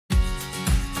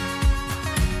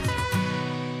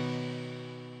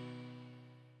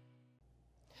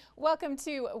Welcome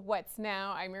to What's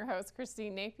Now. I'm your host,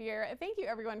 Christine Napier. Thank you,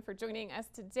 everyone, for joining us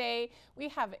today. We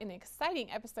have an exciting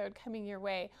episode coming your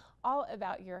way, all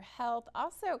about your health,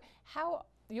 also how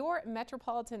your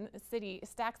metropolitan city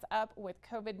stacks up with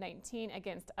COVID-19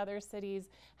 against other cities,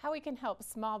 how we can help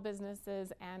small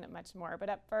businesses, and much more. But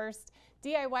up first,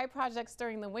 DIY projects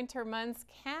during the winter months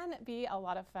can be a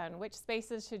lot of fun. Which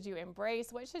spaces should you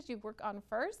embrace? What should you work on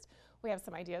first? We have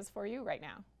some ideas for you right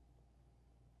now.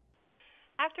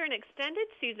 After an extended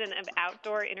season of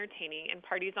outdoor entertaining and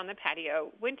parties on the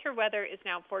patio, winter weather is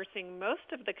now forcing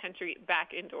most of the country back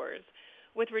indoors.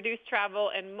 With reduced travel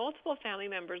and multiple family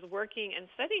members working and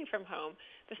studying from home,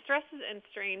 the stresses and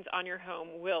strains on your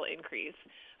home will increase.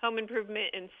 Home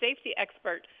improvement and safety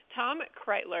expert Tom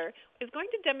Kraeutler is going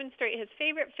to demonstrate his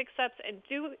favorite fix-ups and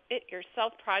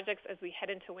do-it-yourself projects as we head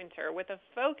into winter, with a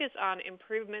focus on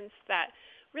improvements that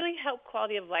really help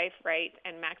quality of life right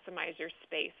and maximize your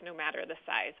space no matter the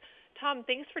size. Tom,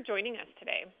 thanks for joining us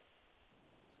today.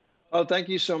 Oh, thank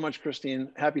you so much, Christine.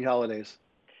 Happy holidays.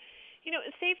 You know,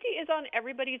 safety is on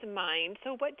everybody's mind,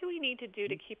 so what do we need to do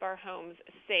to keep our homes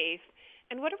safe,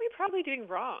 and what are we probably doing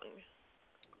wrong?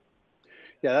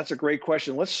 Yeah, that's a great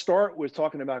question. Let's start with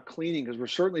talking about cleaning, because we're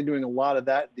certainly doing a lot of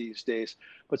that these days.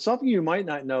 But something you might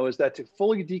not know is that to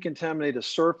fully decontaminate a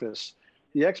surface,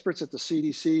 the experts at the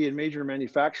CDC and major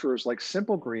manufacturers like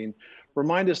Simple Green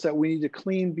remind us that we need to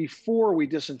clean before we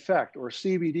disinfect, or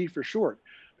CBD for short,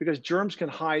 because germs can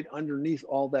hide underneath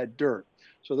all that dirt.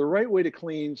 So the right way to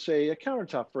clean, say, a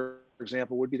countertop, for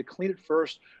example, would be to clean it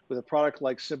first with a product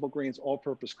like Simple Green's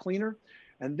all-purpose cleaner.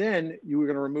 And then you are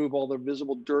going to remove all the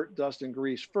visible dirt, dust, and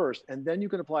grease first. And then you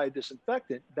can apply a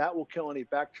disinfectant that will kill any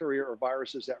bacteria or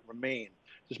viruses that remain.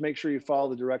 Just make sure you follow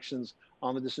the directions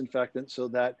on the disinfectant so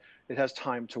that it has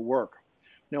time to work.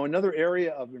 Now, another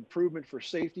area of improvement for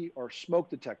safety are smoke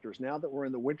detectors. Now that we're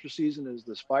in the winter season, as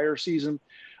this fire season,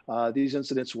 these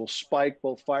incidents will spike.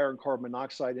 Both fire and carbon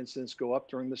monoxide incidents go up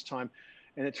during this time.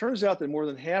 And it turns out that more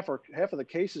than half of the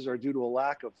cases are due to a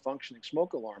lack of functioning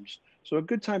smoke alarms. So a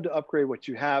good time to upgrade what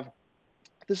you have.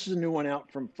 This is a new one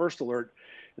out from First Alert.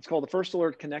 It's called the First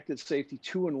Alert Connected Safety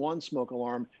 2-in-1 Smoke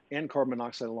Alarm and Carbon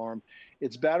Monoxide Alarm.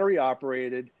 It's battery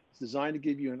operated. It's designed to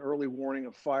give you an early warning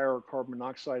of fire or carbon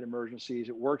monoxide emergencies.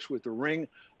 It works with the Ring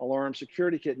Alarm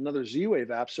Security Kit and other Z-Wave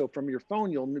apps. So from your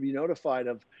phone, you'll be notified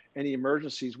of any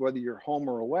emergencies, whether you're home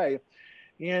or away.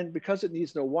 And because it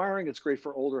needs no wiring, it's great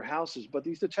for older houses. But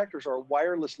these detectors are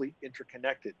wirelessly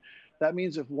interconnected. That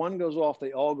means if one goes off,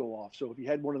 they all go off. So if you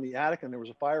had one in the attic and there was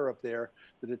a fire up there,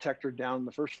 the detector down on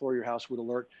the first floor of your house would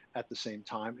alert at the same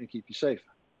time and keep you safe.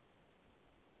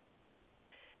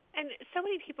 And so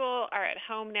many people are at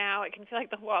home now, it can feel like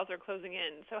the walls are closing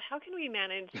in. So how can we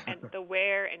manage the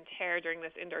wear and tear during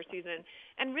this indoor season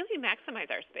and really maximize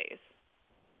our space?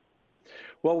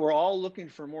 Well, we're all looking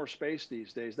for more space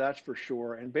these days, that's for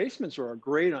sure. And basements are a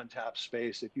great untapped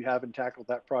space if you haven't tackled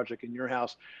that project in your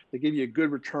house. They give you a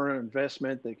good return on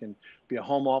investment. They can be a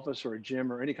home office or a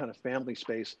gym or any kind of family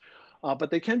space. But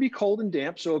they can be cold and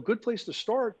damp. So a good place to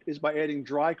start is by adding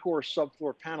dry core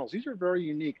subfloor panels. These are very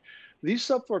unique. These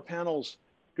subfloor panels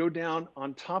go down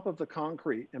on top of the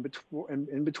concrete and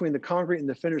in between the concrete and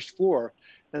the finished floor.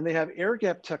 And they have air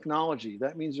gap technology.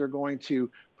 That means they're going to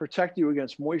protect you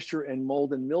against moisture and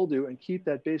mold and mildew and keep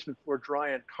that basement floor dry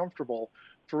and comfortable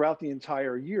throughout the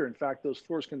entire year. In fact, those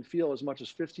floors can feel as much as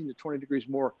 15 to 20 degrees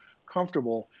more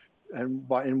comfortable and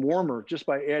warmer just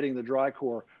by adding the dry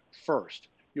core first.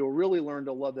 You'll really learn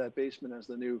to love that basement as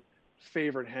the new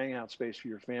favorite hangout space for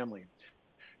your family.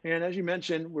 And as you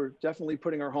mentioned, we're definitely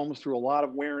putting our homes through a lot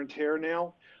of wear and tear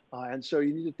now. And so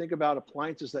you need to think about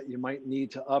appliances that you might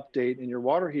need to update. And your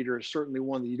water heater is certainly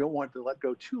one that you don't want to let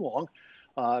go too long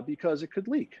because it could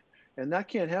leak. And that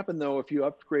can't happen, though, if you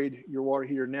upgrade your water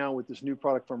heater now with this new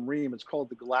product from Rheem. It's called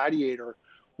the Gladiator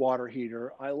water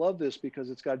heater. I love this because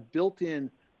it's got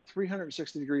built-in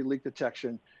 360-degree leak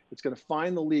detection. It's going to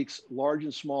find the leaks, large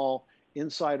and small,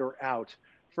 inside or out.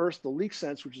 First, the leak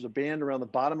sense, which is a band around the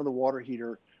bottom of the water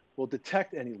heater, will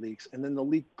detect any leaks. And then the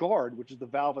leak guard, which is the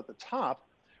valve at the top,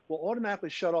 will automatically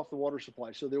shut off the water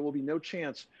supply. So there will be no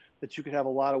chance that you could have a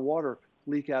lot of water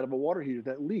leak out of a water heater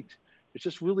that leaked. It's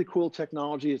just really cool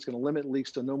technology. It's going to limit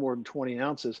leaks to no more than 20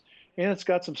 ounces. And it's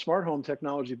got some smart home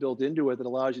technology built into it that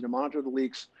allows you to monitor the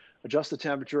leaks, adjust the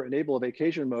temperature, enable a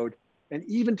vacation mode, and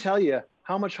even tell you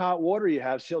how much hot water you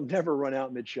have so you'll never run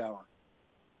out mid-shower.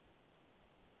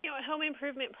 You know, home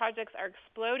improvement projects are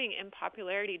exploding in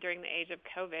popularity during the age of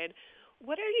COVID.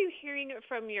 What are you hearing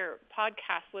from your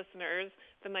podcast listeners,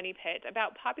 The Money Pit,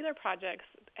 about popular projects,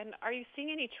 and are you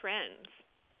seeing any trends?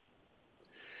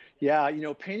 Yeah,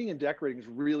 painting and decorating is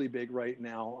really big right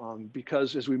now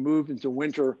because as we move into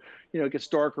winter, it gets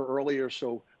darker earlier.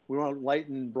 So we want to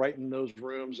lighten and brighten those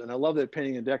rooms. And I love that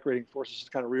painting and decorating forces us to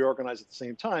kind of reorganize at the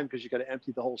same time because you got to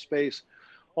empty the whole space.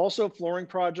 Also, flooring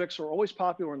projects are always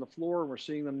popular on the floor, and we're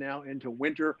seeing them now into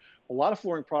winter. A lot of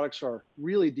flooring products are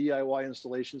really DIY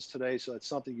installations today, so that's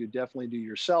something you definitely do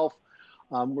yourself.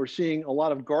 We're seeing a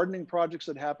lot of gardening projects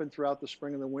that happen throughout the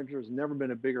spring and the winter. There's never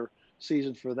been a bigger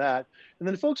season for that. And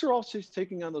then folks are also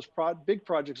taking on those big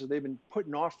projects that they've been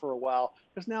putting off for a while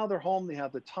because now they're home, they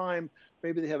have the time,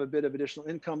 maybe they have a bit of additional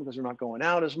income because they're not going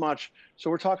out as much. So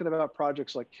we're talking about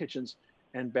projects like kitchens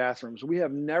and bathrooms. We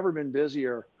have never been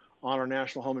busier on our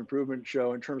National Home Improvement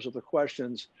Show in terms of the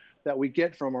questions that we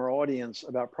get from our audience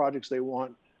about projects they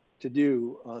want to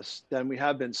do than we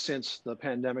have been since the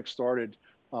pandemic started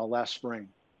last spring.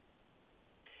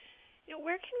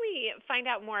 Where can we find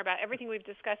out more about everything we've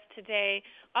discussed today?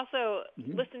 Also,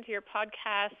 listen to your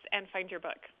podcast and find your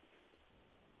book.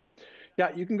 Yeah,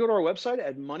 you can go to our website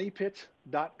at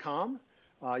moneypit.com.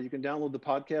 You can download the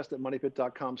podcast at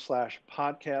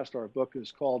moneypit.com/podcast. Our book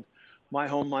is called My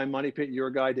Home, My Money Pit, Your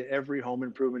Guide to Every Home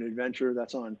Improvement Adventure.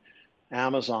 That's on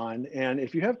Amazon. And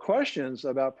if you have questions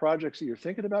about projects that you're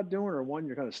thinking about doing or one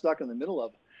you're kind of stuck in the middle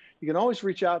of, you can always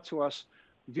reach out to us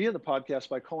via the podcast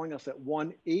by calling us at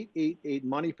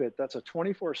 1-888-MONEY-PIT. That's a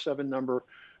 24/7 number.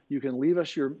 You can leave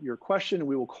us your question, and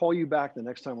we will call you back the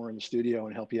next time we're in the studio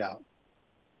and help you out.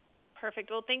 Perfect.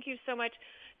 Well, thank you so much,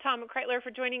 Tom Kraeutler, for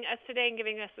joining us today and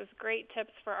giving us those great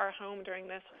tips for our home during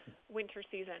this winter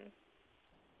season.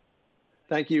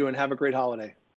 Thank you, and have a great holiday.